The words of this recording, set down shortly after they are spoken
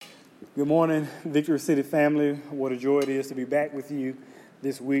Good morning, Victory City family. What a joy it is to be back with you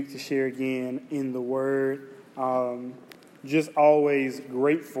this week to share again in the Word. Just always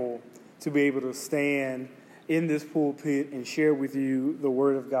grateful to be able to stand in this pulpit and share with you the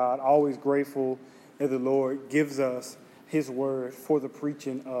Word of God. Always grateful that the Lord gives us His Word for the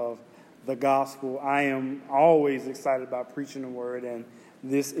preaching of the gospel. I am always excited about preaching the Word, and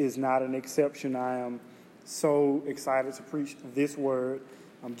this is not an exception. I am so excited to preach this Word.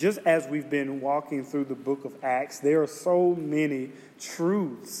 Just as we've been walking through the book of Acts, there are so many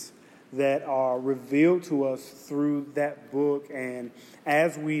truths that are revealed to us through that book. And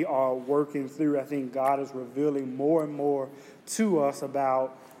as we are working through, I think God is revealing more and more to us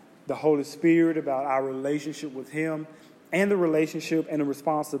about the Holy Spirit, about our relationship with Him, and the relationship and the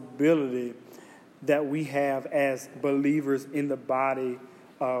responsibility that we have as believers in the body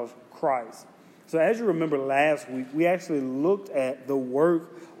of Christ. So as you remember last week, we actually looked at the work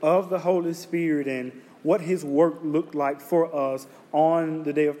of the Holy Spirit and what His work looked like for us on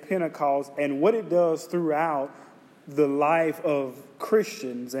the day of Pentecost and what it does throughout the life of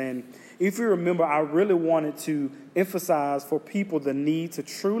Christians. And if you remember, I really wanted to emphasize for people the need to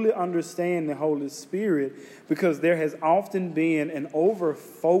truly understand the Holy Spirit, because there has often been an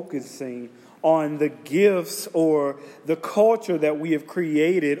over-focusing on the gifts or the culture that we have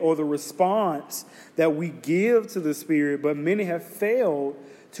created or the response that we give to the Spirit, but many have failed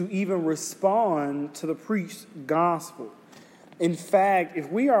to even respond to the preached gospel. In fact,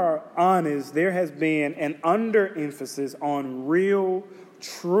 if we are honest, there has been an underemphasis on real,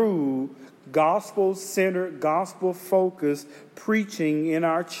 true, gospel-centered, gospel-focused preaching in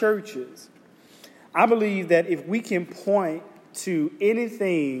our churches. I believe that if we can point to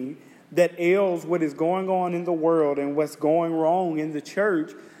anything that ails what is going on in the world and what's going wrong in the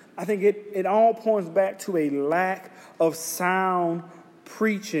church, I think it all points back to a lack of sound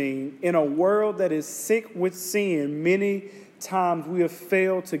preaching in a world that is sick with sin. Many times we have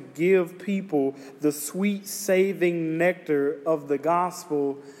failed to give people the sweet saving nectar of the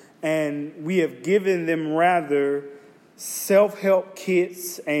gospel, and we have given them rather self-help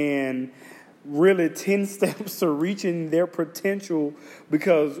kits and really 10 steps to reaching their potential,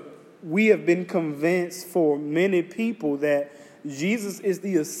 because we have been convinced for many people that Jesus is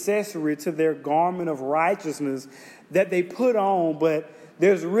the accessory to their garment of righteousness that they put on, but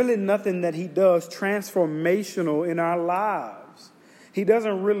there's really nothing that He does transformational in our lives. He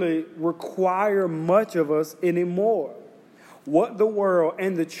doesn't really require much of us anymore. What the world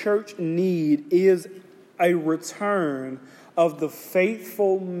and the church need is a return of the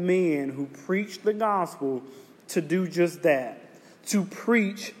faithful men who preach the gospel to do just that. To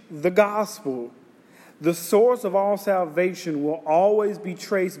preach the gospel. The source of all salvation will always be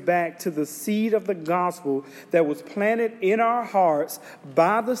traced back to the seed of the gospel that was planted in our hearts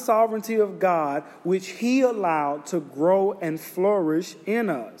by the sovereignty of God, which He allowed to grow and flourish in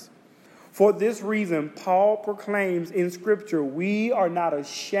us. For this reason, Paul proclaims in Scripture, we are not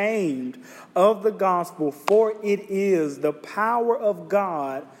ashamed of the gospel, for it is the power of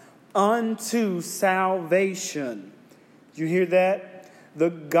God unto salvation. Did you hear that? The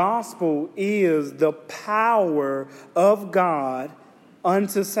gospel is the power of God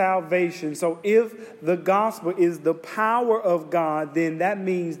unto salvation. So if the gospel is the power of God, then that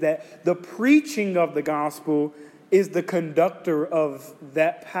means that the preaching of the gospel is the conductor of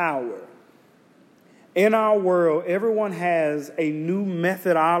that power. In our world, everyone has a new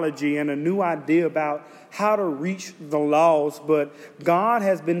methodology and a new idea about how to reach the lost, but God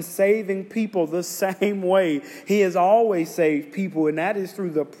has been saving people the same way He has always saved people, and that is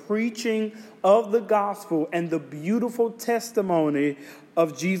through the preaching of the gospel and the beautiful testimony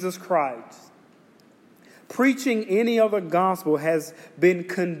of Jesus Christ. Preaching any other gospel has been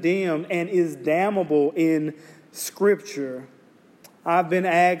condemned and is damnable in Scripture. I've been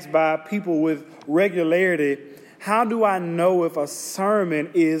asked by people with regularity, how do I know if a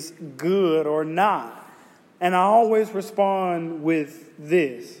sermon is good or not? And I always respond with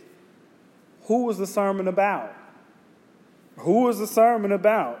this. Who was the sermon about? Who was the sermon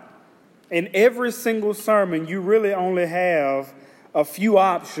about? In every single sermon, you really only have a few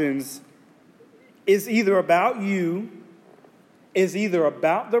options. It's either about you, it's either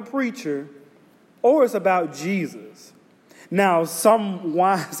about the preacher, or it's about Jesus. Now, some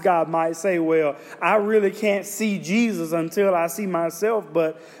wise guy might say, well, I really can't see Jesus until I see myself.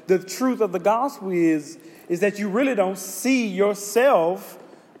 But the truth of the gospel is that you really don't see yourself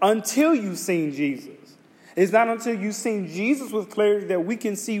until you've seen Jesus. It's not until you've seen Jesus with clarity that we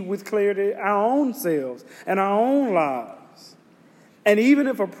can see with clarity our own selves and our own lives. And even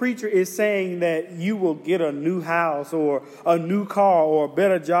if a preacher is saying that you will get a new house or a new car or a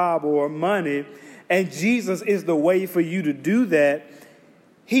better job or money, and Jesus is the way for you to do that,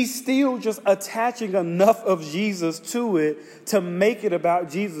 he's still just attaching enough of Jesus to it to make it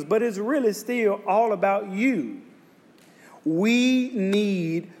about Jesus. But it's really still all about you. We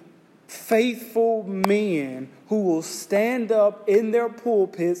need faithful men who will stand up in their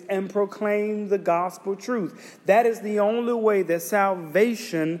pulpits and proclaim the gospel truth. That is the only way that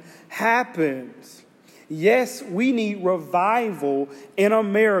salvation happens. Yes, we need revival in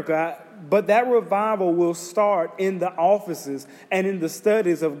America, but that revival will start in the offices and in the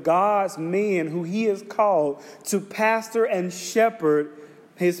studies of God's men who he has called to pastor and shepherd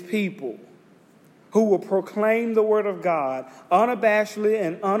his people, who will proclaim the word of God unabashedly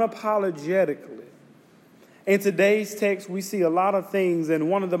and unapologetically. In today's text, we see a lot of things, and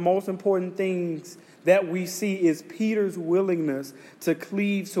one of the most important things that we see is Peter's willingness to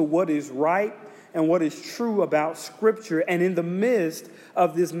cleave to what is right and what is true about Scripture, and in the midst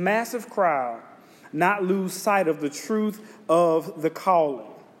of this massive crowd, not lose sight of the truth of the calling,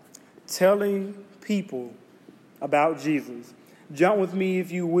 telling people about Jesus. Jump with me,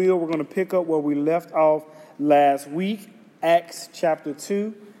 if you will. We're going to pick up where we left off last week, Acts chapter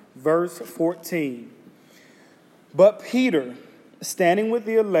 2, verse 14. But Peter, standing with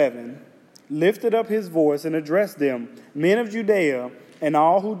the 11, lifted up his voice and addressed them, "Men of Judea, and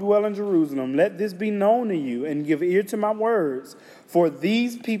all who dwell in Jerusalem, let this be known to you, and give ear to my words. For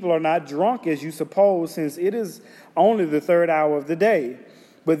these people are not drunk as you suppose, since it is only the third hour of the day.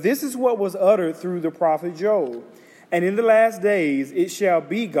 But this is what was uttered through the prophet Joel. And in the last days it shall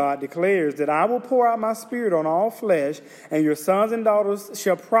be, God declares, that I will pour out my spirit on all flesh, and your sons and daughters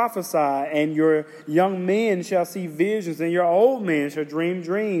shall prophesy, and your young men shall see visions, and your old men shall dream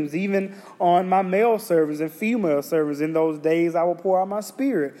dreams. Even on my male servants and female servants in those days I will pour out my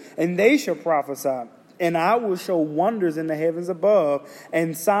spirit, and they shall prophesy. And I will show wonders in the heavens above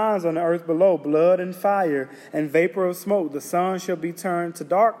and signs on the earth below, blood and fire and vapor of smoke. The sun shall be turned to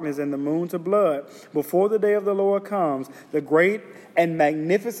darkness and the moon to blood before the day of the Lord comes, the great and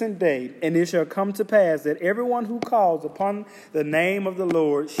magnificent day. And it shall come to pass that everyone who calls upon the name of the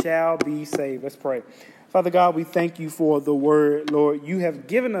Lord shall be saved." Let's pray. Father God, we thank you for the word, Lord. You have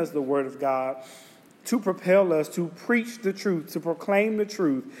given us the word of God to propel us to preach the truth, to proclaim the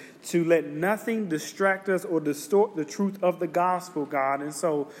truth, to let nothing distract us or distort the truth of the gospel, God. And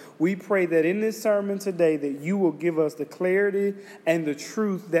so we pray that in this sermon today that you will give us the clarity and the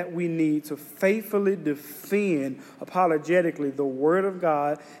truth that we need to faithfully defend apologetically the word of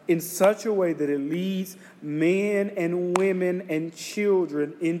God in such a way that it leads men and women and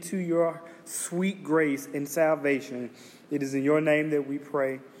children into your sweet grace and salvation. It is in your name that we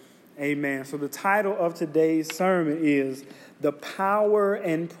pray. Amen. So the title of today's sermon is The Power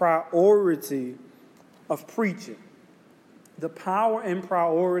and Priority of Preaching. The power and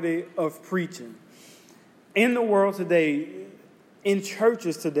priority of preaching. In the world today, in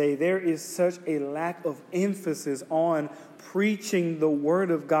churches today, there is such a lack of emphasis on preaching the word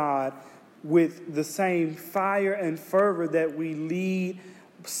of God with the same fire and fervor that we lead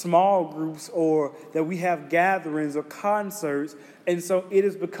small groups or that we have gatherings or concerts. And so it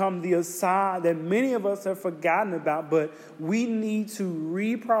has become the aside that many of us have forgotten about, but we need to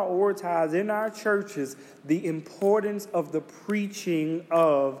reprioritize in our churches the importance of the preaching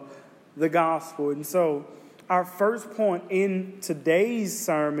of the gospel. And so our first point in today's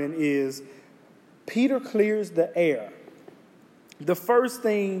sermon is Peter clears the air. The first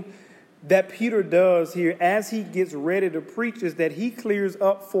thing that Peter does here as he gets ready to preach is that he clears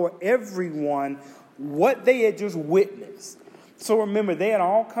up for everyone what they had just witnessed. So remember, they had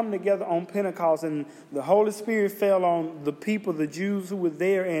all come together on Pentecost, and the Holy Spirit fell on the people, the Jews who were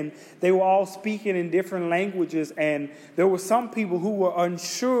there, and they were all speaking in different languages, and there were some people who were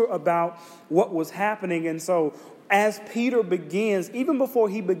unsure about what was happening. And so as Peter begins, even before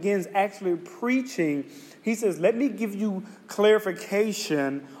he begins actually preaching, he says, let me give you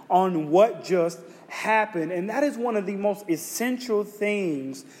clarification on what just happened. And that is one of the most essential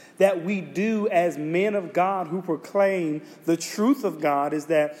things that we do as men of God who proclaim the truth of God, is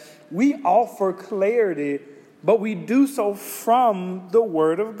that we offer clarity, but we do so from the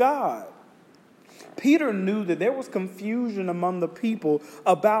word of God. Peter knew that there was confusion among the people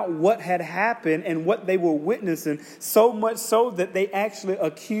about what had happened and what they were witnessing, so much so that they actually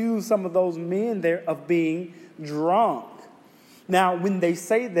accused some of those men there of being drunk. Now, when they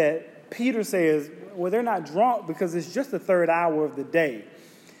say that, Peter says, well, they're not drunk because it's just the third hour of the day.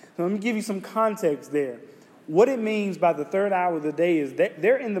 So let me give you some context there. What it means by the third hour of the day is that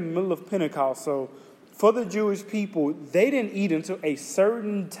they're in the middle of Pentecost. So for the Jewish people, they didn't eat until a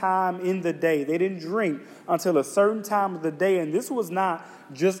certain time in the day. They didn't drink until a certain time of the day. And this was not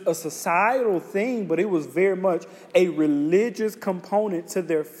just a societal thing, but it was very much a religious component to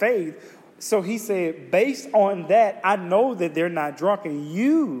their faith. So he said, based on that, I know that they're not drunk, and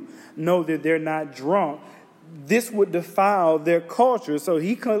you know that they're not drunk. This would defile their culture. So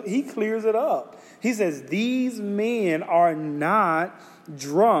he clears it up. He says, these men are not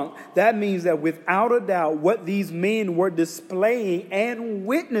drunk. That means that without a doubt, what these men were displaying and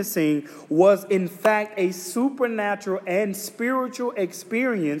witnessing was in fact a supernatural and spiritual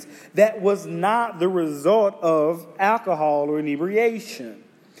experience that was not the result of alcohol or inebriation.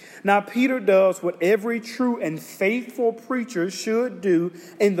 Now, Peter does what every true and faithful preacher should do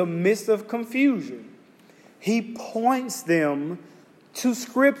in the midst of confusion. He points them to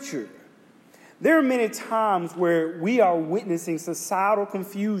Scripture. There are many times where we are witnessing societal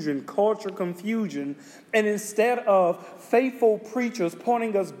confusion, culture confusion, and instead of faithful preachers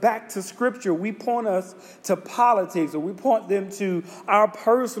pointing us back to Scripture, we point us to politics, or we point them to our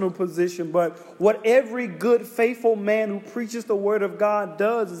personal position. But what every good, faithful man who preaches the Word of God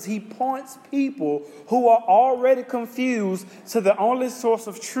does is he points people who are already confused to the only source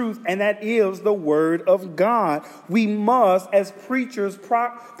of truth, and that is the Word of God. We must, as preachers,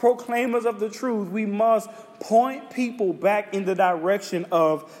 proclaimers of the truth, we must point people back in the direction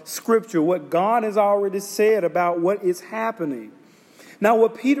of Scripture, what God has already said about what is happening. Now,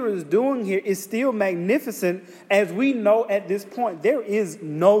 what Peter is doing here is still magnificent. As we know at this point, there is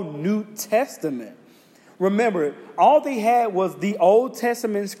no New Testament. Remember, all they had was the Old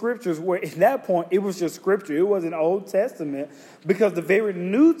Testament scriptures, where at that point it was just Scripture. It wasn't Old Testament, because the very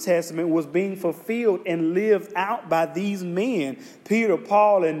New Testament was being fulfilled and lived out by these men, Peter,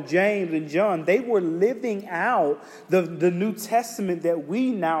 Paul, and James, and John. They were living out the New Testament that we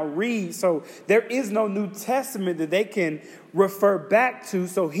now read. So there is no New Testament that they can refer back to.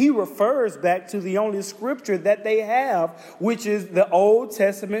 So he refers back to the only Scripture that they have, which is the Old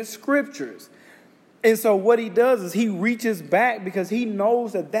Testament scriptures. And so what he does is he reaches back because he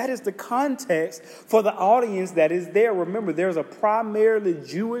knows that that is the context for the audience that is there. Remember, there's a primarily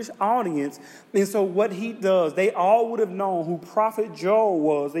Jewish audience. And so what he does, they all would have known who Prophet Joel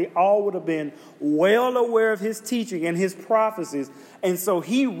was. They all would have been well aware of his teaching and his prophecies. And so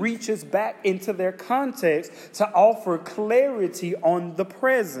he reaches back into their context to offer clarity on the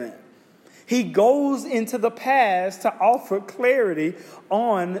present. He goes into the past to offer clarity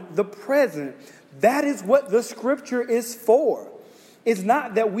on the present. That is what the Scripture is for. It's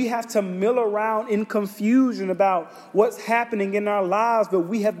not that we have to mill around in confusion about what's happening in our lives, but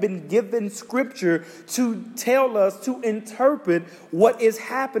we have been given Scripture to tell us, to interpret what is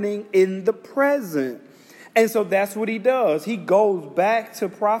happening in the present. And so that's what he does. He goes back to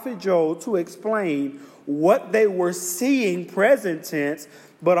Prophet Joel to explain what they were seeing present tense,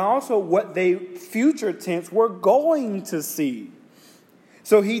 but also what they future tense were going to see.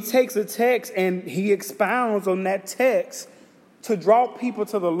 So he takes a text and he expounds on that text to draw people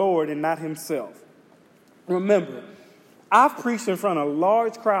to the Lord and not himself. Remember, I've preached in front of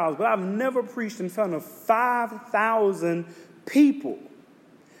large crowds, but I've never preached in front of 5,000 people.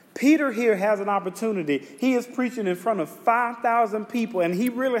 Peter here has an opportunity. He is preaching in front of 5,000 people, and he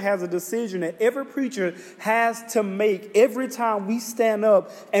really has a decision that every preacher has to make every time we stand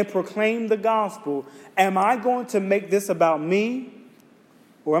up and proclaim the gospel. Am I going to make this about me?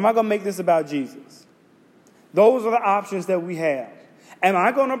 Or am I going to make this about Jesus? Those are the options that we have. Am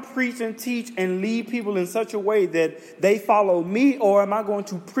I going to preach and teach and lead people in such a way that they follow me? Or am I going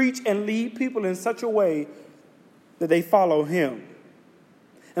to preach and lead people in such a way that they follow him?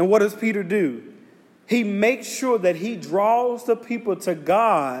 And what does Peter do? He makes sure that he draws the people to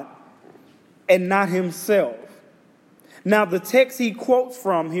God and not himself. Now, the text he quotes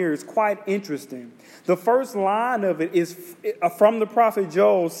from here is quite interesting. The first line of it is from the prophet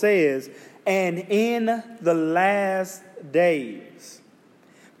Joel, says, "And in the last days."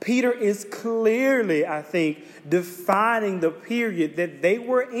 Peter is clearly, I think, defining the period that they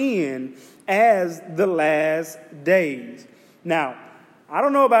were in as the last days. Now, I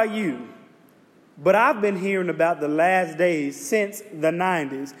don't know about you, but I've been hearing about the last days since the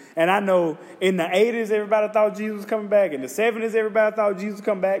 90s. And I know in the 80s, everybody thought Jesus was coming back. In the 70s, everybody thought Jesus was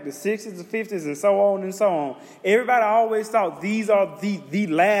coming back. The 60s, the 50s, and so on and so on. Everybody always thought these are the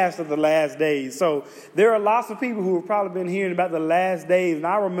last of the last days. So there are lots of people who have probably been hearing about the last days. And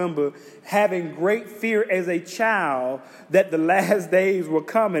I remember having great fear as a child that the last days were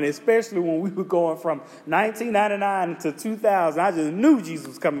coming, especially when we were going from 1999 to 2000. I just knew Jesus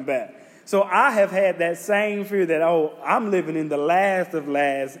was coming back. So I have had that same fear that, I'm living in the last of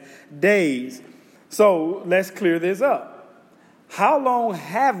last days. So let's clear this up. How long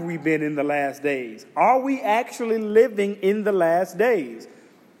have we been in the last days? Are we actually living in the last days?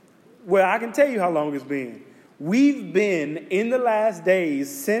 Well, I can tell you how long it's been. We've been in the last days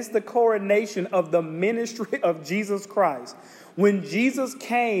since the coronation of the ministry of Jesus Christ. When Jesus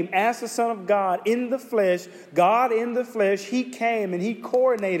came as the Son of God in the flesh, he came and he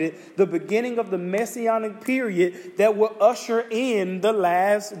coronated the beginning of the messianic period that will usher in the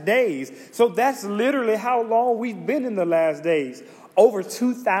last days. So that's literally how long we've been in the last days. Over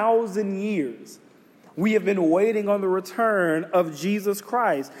 2,000 years. We have been waiting on the return of Jesus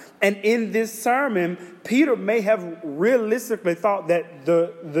Christ. And in this sermon, Peter may have realistically thought that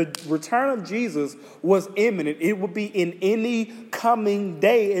the return of Jesus was imminent. It would be in any coming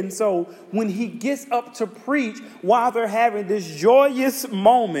day. And so when he gets up to preach while they're having this joyous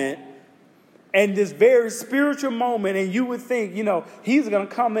moment and this very spiritual moment, and you would think, he's going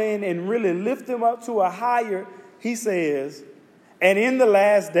to come in and really lift them up to a higher, he says, and in the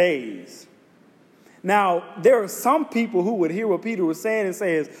last days. Now, there are some people who would hear what Peter was saying and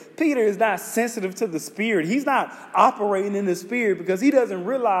says, Peter is not sensitive to the Spirit. He's not operating in the Spirit because he doesn't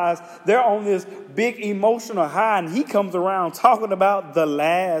realize they're on this big emotional high, and he comes around talking about the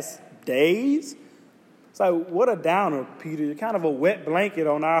last days. It's like, what a downer, Peter. You're kind of a wet blanket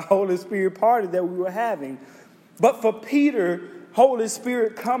on our Holy Spirit party that we were having. But for Peter, Holy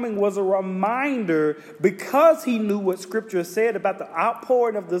Spirit coming was a reminder, because he knew what Scripture said about the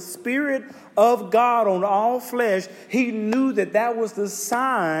outpouring of the Spirit of God on all flesh. He knew that was the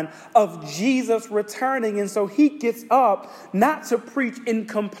sign of Jesus returning. And so he gets up not to preach in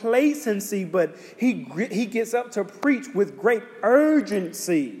complacency, but he gets up to preach with great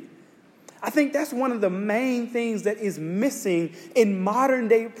urgency. I think that's one of the main things that is missing in modern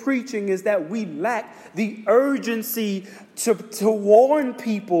day preaching, is that we lack the urgency to warn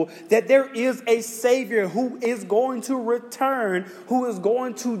people that there is a Savior who is going to return, who is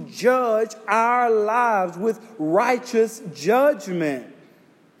going to judge our lives with righteous judgment.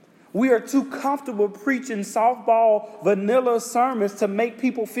 We are too comfortable preaching softball, vanilla sermons to make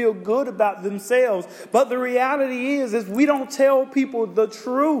people feel good about themselves. But the reality is we don't tell people the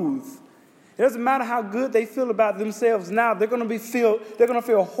truth. It doesn't matter how good they feel about themselves now. They're going to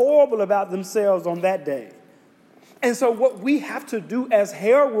feel horrible about themselves on that day. And so what we have to do as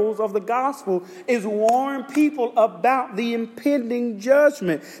heralds of the gospel is warn people about the impending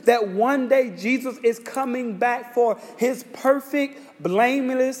judgment, that one day Jesus is coming back for his perfect,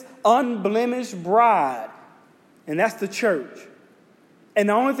 blameless, unblemished bride. And that's the church. And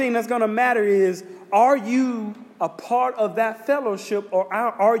the only thing that's going to matter is, are you a part of that fellowship, or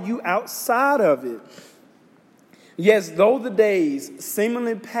are you outside of it? Yes, though the days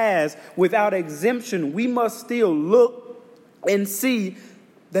seemingly pass without exemption, we must still look and see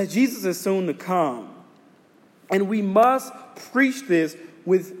that Jesus is soon to come. And we must preach this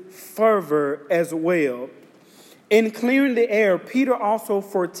with fervor as well. In clearing the air, Peter also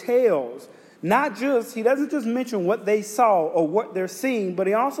foretells, he doesn't just mention what they saw or what they're seeing, but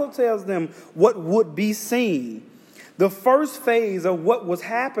he also tells them what would be seen. The first phase of what was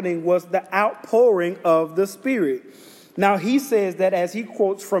happening was the outpouring of the Spirit. Now, he says that, as he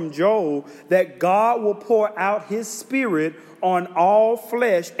quotes from Joel, that God will pour out his Spirit on all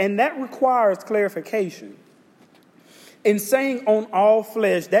flesh, and that requires clarification. In saying on all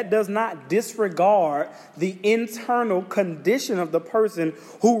flesh, that does not disregard the internal condition of the person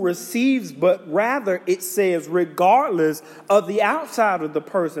who receives, but rather it says regardless of the outside of the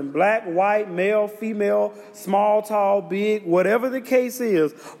person, black, white, male, female, small, tall, big, whatever the case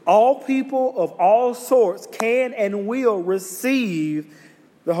is, all people of all sorts can and will receive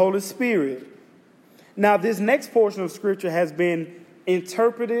the Holy Spirit. Now, this next portion of Scripture has been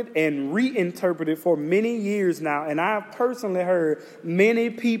interpreted and reinterpreted for many years now, and I've personally heard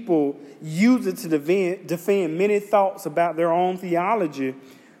many people use it to defend many thoughts about their own theology.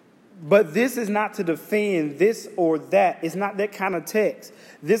 But this is not to defend this or that. It's not that kind of text.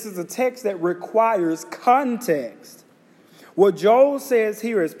 This is a text that requires context. What Joel says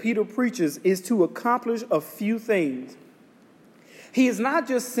here as Peter preaches is to accomplish a few things. He is not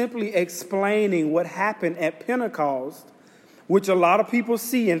just simply explaining what happened at Pentecost, which a lot of people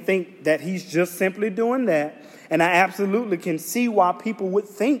see and think that he's just simply doing that. And I absolutely can see why people would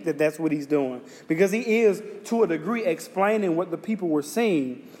think that that's what he's doing, because he is, to a degree, explaining what the people were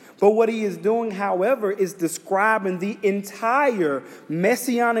seeing. But what he is doing, however, is describing the entire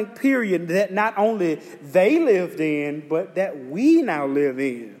messianic period that not only they lived in, but that we now live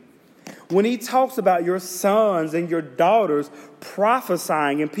in. When he talks about your sons and your daughters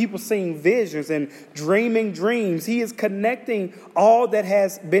prophesying and people seeing visions and dreaming dreams, he is connecting all that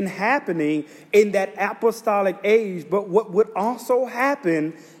has been happening in that apostolic age, but what would also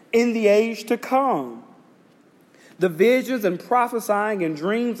happen in the age to come. The visions and prophesying and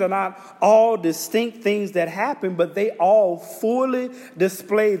dreams are not all distinct things that happen, but they all fully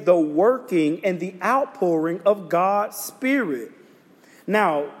display the working and the outpouring of God's Spirit.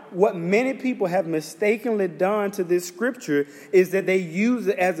 Now, what many people have mistakenly done to this scripture is that they use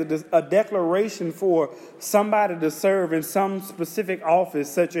it as a declaration for somebody to serve in some specific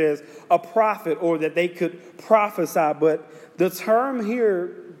office, such as a prophet, or that they could prophesy. But the term here,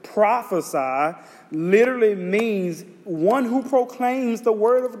 prophesy, literally means one who proclaims the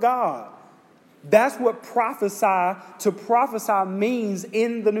word of God. That's what to prophesy means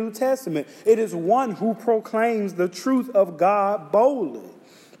in the New Testament. It is one who proclaims the truth of God boldly.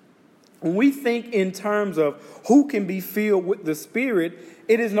 When we think in terms of who can be filled with the Spirit,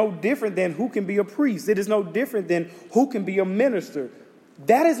 it is no different than who can be a priest. It is no different than who can be a minister.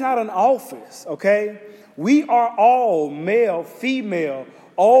 That is not an office, okay? We are all male, female,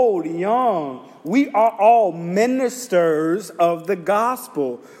 old, young. We are all ministers of the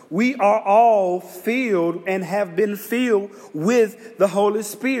gospel. We are all filled and have been filled with the Holy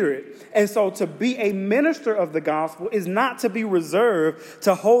Spirit. And so to be a minister of the gospel is not to be reserved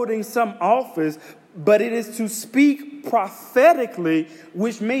to holding some office, but it is to speak prophetically,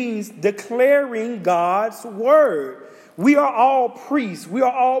 which means declaring God's word. We are all priests. We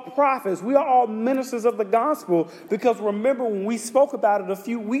are all prophets. We are all ministers of the gospel, because remember when we spoke about it a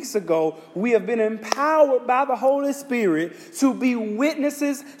few weeks ago, we have been empowered by the Holy Spirit to be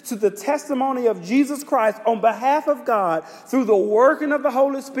witnesses to the testimony of Jesus Christ on behalf of God through the working of the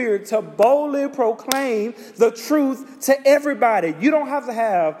Holy Spirit to boldly proclaim the truth to everybody. You don't have to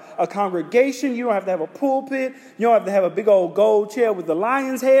have a congregation. You don't have to have a pulpit. You don't have to have a big old gold chair with the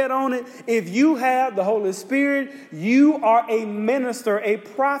lion's head on it. If you have the Holy Spirit, you are a minister, a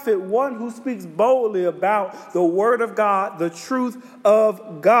prophet, one who speaks boldly about the word of God, the truth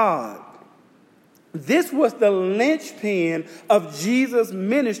of God. This was the linchpin of Jesus'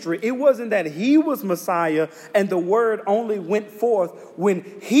 ministry. It wasn't that he was Messiah and the word only went forth when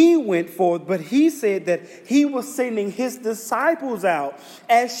he went forth, but he said that he was sending his disciples out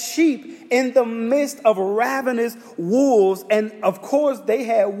as sheep in the midst of ravenous wolves. And of course, they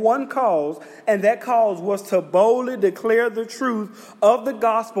had one cause, and that cause was to boldly declare the truth of the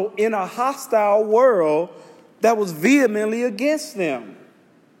gospel in a hostile world that was vehemently against them.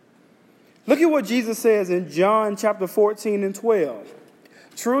 Look at what Jesus says in John chapter 14 and 12.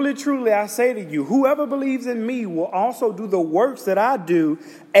 Truly, truly, I say to you, whoever believes in me will also do the works that I do,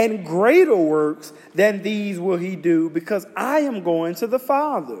 and greater works than these will he do, because I am going to the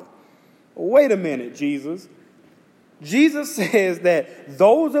Father. Wait a minute, Jesus. Jesus says that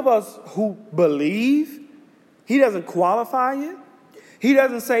those of us who believe, he doesn't qualify it. He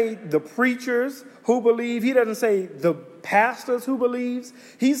doesn't say the preachers who believe. He doesn't say the pastors who believes.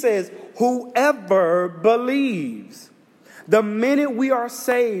 He says whoever believes. The minute we are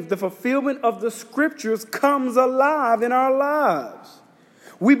saved, the fulfillment of the scriptures comes alive in our lives.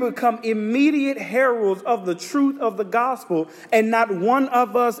 We become immediate heralds of the truth of the gospel, and not one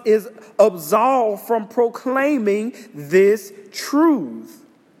of us is absolved from proclaiming this truth.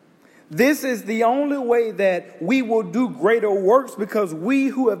 This is the only way that we will do greater works, because we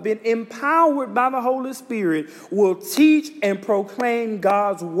who have been empowered by the Holy Spirit will teach and proclaim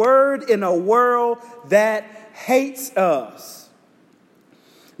God's word in a world that hates us.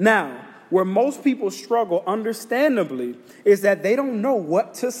 Now, where most people struggle, understandably, is that they don't know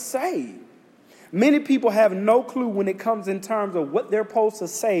what to say. Many people have no clue when it comes in terms of what they're supposed to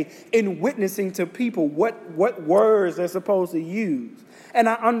say in witnessing to people, what words they're supposed to use. And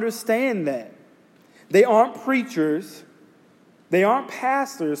I understand that. They aren't preachers. They aren't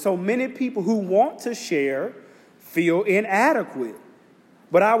pastors. So many people who want to share feel inadequate.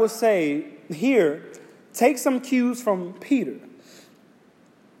 But I would say here, take some cues from Peter.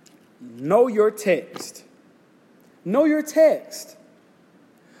 Know your text. Know your text.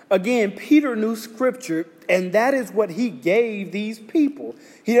 Again, Peter knew scripture, and that is what he gave these people.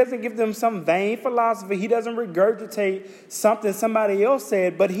 He doesn't give them some vain philosophy. He doesn't regurgitate something somebody else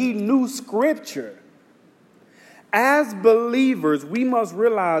said, but he knew scripture. As believers, we must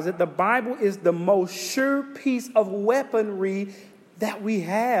realize that the Bible is the most sure piece of weaponry that we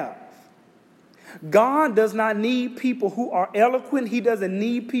have. God does not need people who are eloquent. He doesn't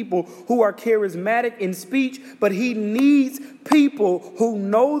need people who are charismatic in speech, but he needs people who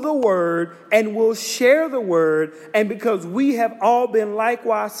know the word and will share the word. And because we have all been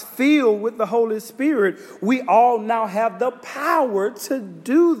likewise filled with the Holy Spirit, we all now have the power to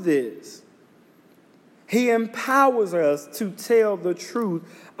do this. He empowers us to tell the truth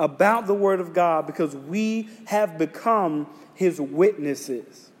about the word of God because we have become his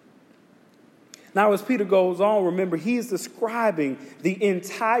witnesses. Now, as Peter goes on, remember, he is describing the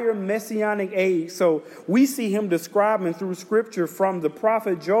entire Messianic age. So we see him describing through Scripture from the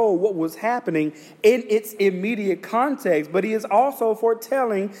prophet Joel what was happening in its immediate context. But he is also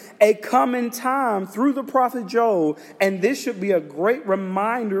foretelling a coming time through the prophet Joel. And this should be a great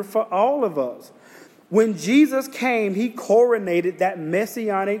reminder for all of us. When Jesus came, he coronated that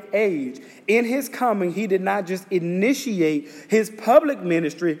Messianic age. In his coming, he did not just initiate his public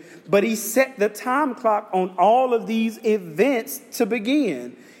ministry, but he set the time clock on all of these events to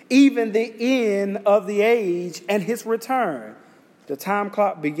begin, even the end of the age and his return. The time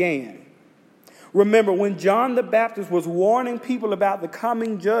clock began. Remember, when John the Baptist was warning people about the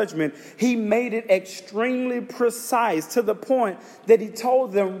coming judgment, he made it extremely precise to the point that he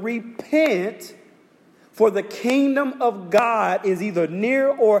told them, repent, for the kingdom of God is either near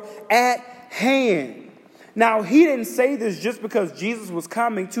or at hand. Now, he didn't say this just because Jesus was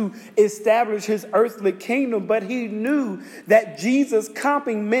coming to establish his earthly kingdom, but he knew that Jesus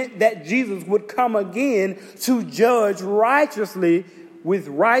coming meant that Jesus would come again to judge righteously with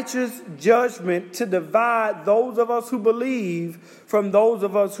righteous judgment to divide those of us who believe from those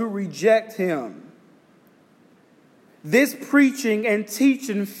of us who reject him. This preaching and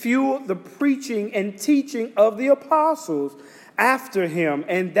teaching fueled the preaching and teaching of the apostles after him.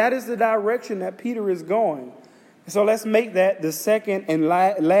 And that is the direction that Peter is going. So let's make that the second and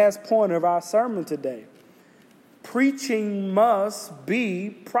last point of our sermon today. Preaching must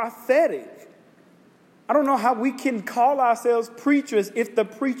be prophetic. I don't know how we can call ourselves preachers if the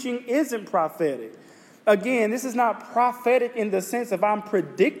preaching isn't prophetic. Again, this is not prophetic in the sense of I'm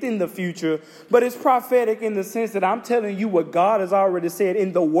predicting the future, but it's prophetic in the sense that I'm telling you what God has already said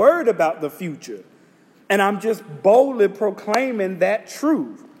in the word about the future. And I'm just boldly proclaiming that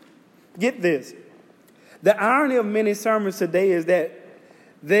truth. Get this. The irony of many sermons today is that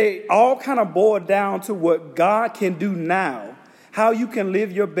they all kind of boil down to what God can do now, how you can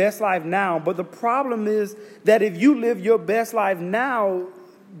live your best life now. But the problem is that if you live your best life now,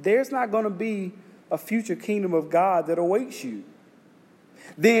 there's not going to be a future kingdom of God that awaits you.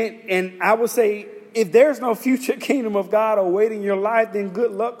 Then, and I would say, if there's no future kingdom of God awaiting your life, then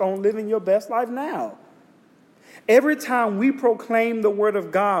good luck on living your best life now. Every time we proclaim the word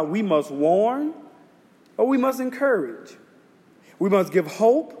of God, we must warn or we must encourage. We must give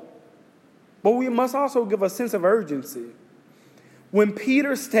hope, but we must also give a sense of urgency. When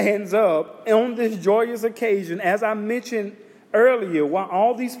Peter stands up on this joyous occasion, as I mentioned earlier, while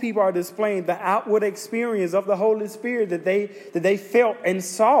all these people are displaying the outward experience of the Holy Spirit that they felt and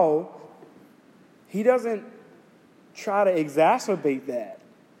saw, he doesn't try to exacerbate that.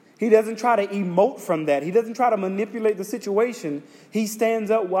 He doesn't try to emote from that. He doesn't try to manipulate the situation. He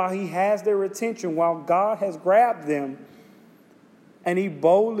stands up while he has their attention, while God has grabbed them, and he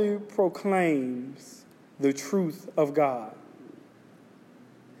boldly proclaims the truth of God.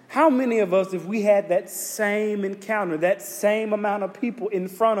 How many of us, if we had that same encounter, that same amount of people in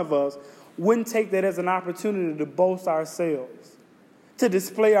front of us, wouldn't take that as an opportunity to boast ourselves, to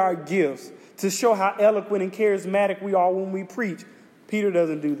display our gifts, to show how eloquent and charismatic we are when we preach? Peter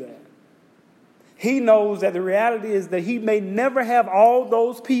doesn't do that. He knows that the reality is that he may never have all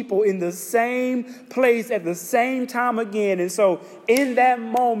those people in the same place at the same time again. And so in that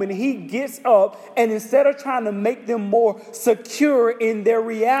moment, he gets up, and instead of trying to make them more secure in their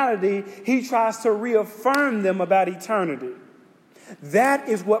reality, he tries to reaffirm them about eternity. That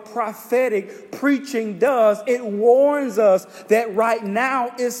is what prophetic preaching does. It warns us that right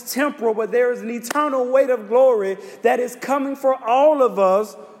now is temporal, but there is an eternal weight of glory that is coming for all of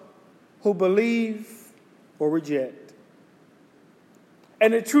us who believe or reject.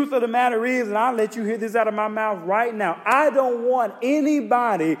 And the truth of the matter is, and I'll let you hear this out of my mouth right now, I don't want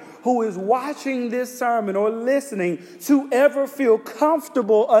anybody who is watching this sermon or listening to ever feel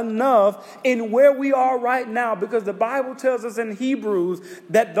comfortable enough in where we are right now, because the Bible tells us in Hebrews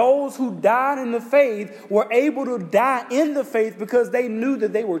that those who died in the faith were able to die in the faith because they knew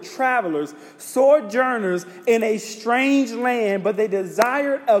that they were travelers, sojourners in a strange land, but they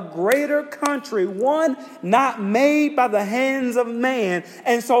desired a greater country, one not made by the hands of man.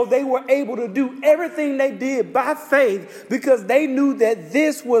 And so they were able to do everything they did by faith because they knew that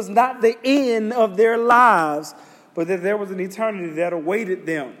this was not the end of their lives, but that there was an eternity that awaited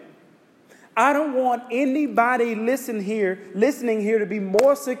them. I don't want anybody listening here to be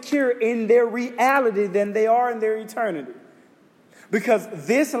more secure in their reality than they are in their eternity. Because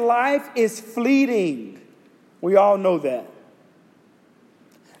this life is fleeting. We all know that.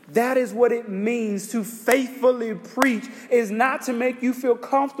 That is what it means to faithfully preach, is not to make you feel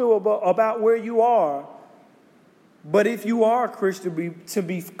comfortable about where you are, but if you are a Christian, to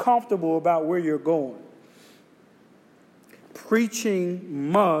be comfortable about where you're going. Preaching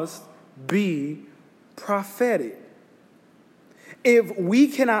must be prophetic. If we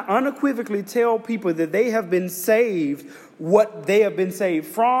cannot unequivocally tell people that they have been saved, what they have been saved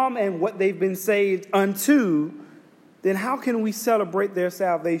from and what they've been saved unto, then how can we celebrate their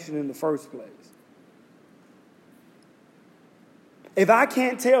salvation in the first place? If I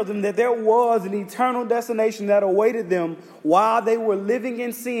can't tell them that there was an eternal destination that awaited them while they were living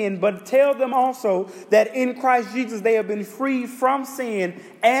in sin, but tell them also that in Christ Jesus they have been freed from sin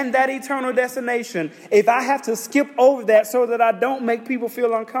and that eternal destination, if I have to skip over that so that I don't make people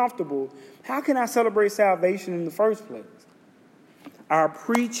feel uncomfortable, how can I celebrate salvation in the first place? Our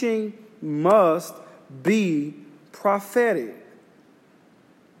preaching must be prophetic.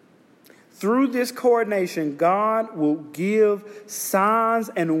 Through this coordination, God will give signs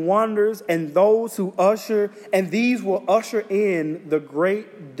and wonders, and these will usher in the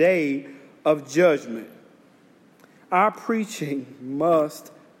great day of judgment. Our preaching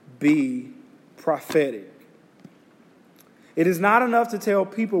must be prophetic. It is not enough to tell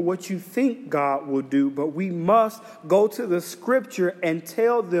people what you think God will do, but we must go to the scripture and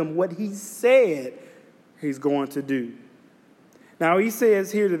tell them what he said he's going to do. Now, he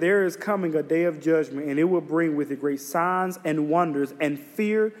says here that there is coming a day of judgment, and it will bring with it great signs and wonders and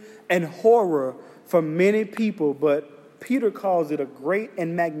fear and horror for many people. But Peter calls it a great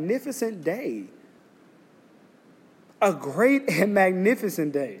and magnificent day. A great and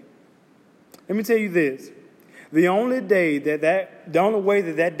magnificent day. Let me tell you this. The only way that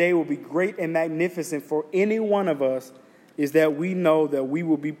that day will be great and magnificent for any one of us is that we know that we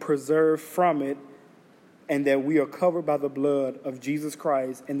will be preserved from it, and that we are covered by the blood of Jesus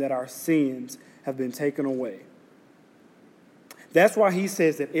Christ, and that our sins have been taken away. That's why he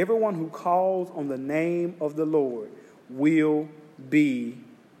says that everyone who calls on the name of the Lord will be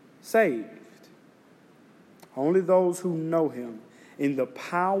saved. Only those who know him in the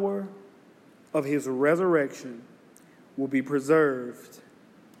power of his resurrection will be preserved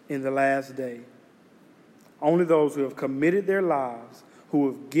in the last day. Only those who have committed their lives, who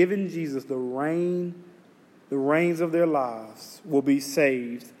have given Jesus the reins of their lives, will be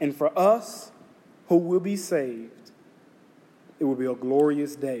saved. And for us who will be saved, it will be a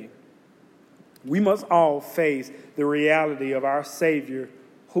glorious day. We must all face the reality of our Savior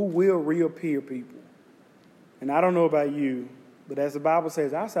who will reappear, people. And I don't know about you, but as the Bible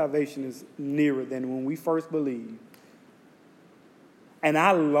says, our salvation is nearer than when we first believed. And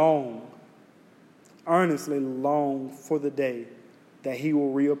I earnestly long for the day that he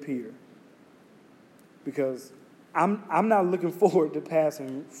will reappear. Because I'm not looking forward to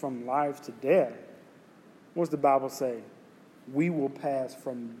passing from life to death. What's the Bible say? We will pass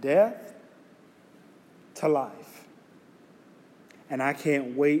from death to life. And I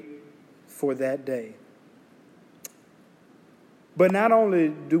can't wait for that day. But not only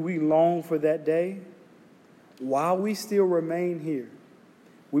do we long for that day, while we still remain here,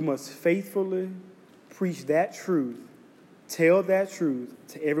 we must faithfully preach that truth, tell that truth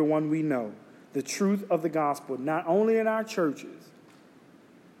to everyone we know. The truth of the gospel, not only in our churches,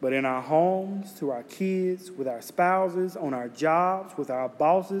 but in our homes, to our kids, with our spouses, on our jobs, with our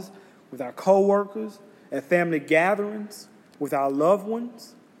bosses, with our co-workers, at family gatherings, with our loved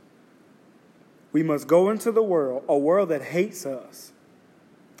ones. We must go into the world, a world that hates us,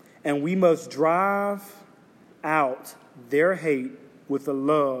 and we must drive out their hate with a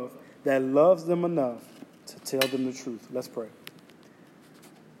love that loves them enough to tell them the truth. Let's pray.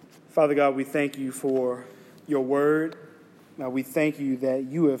 Father God, we thank you for your word. Now, we thank you that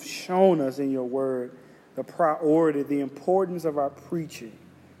you have shown us in your word the priority, the importance of our preaching,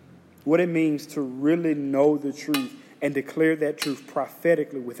 what it means to really know the truth and declare that truth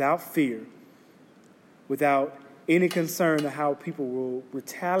prophetically without fear, without any concern of how people will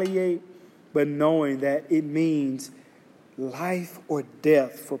retaliate, but knowing that it means life or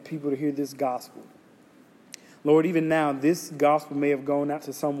death for people to hear this gospel. Lord, even now, this gospel may have gone out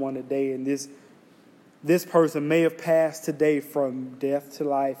to someone today, and this person may have passed today from death to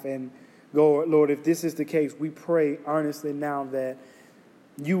life. And Lord, if this is the case, we pray earnestly now that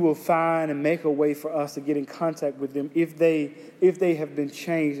you will find and make a way for us to get in contact with them if they have been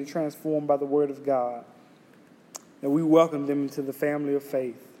changed and transformed by the word of God. That we welcome them into the family of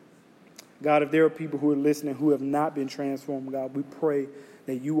faith. God, if there are people who are listening who have not been transformed, God, we pray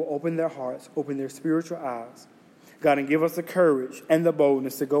that you will open their hearts, open their spiritual eyes, God, and give us the courage and the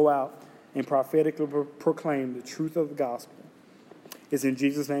boldness to go out and prophetically proclaim the truth of the gospel. It's in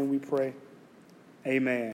Jesus' name we pray. Amen.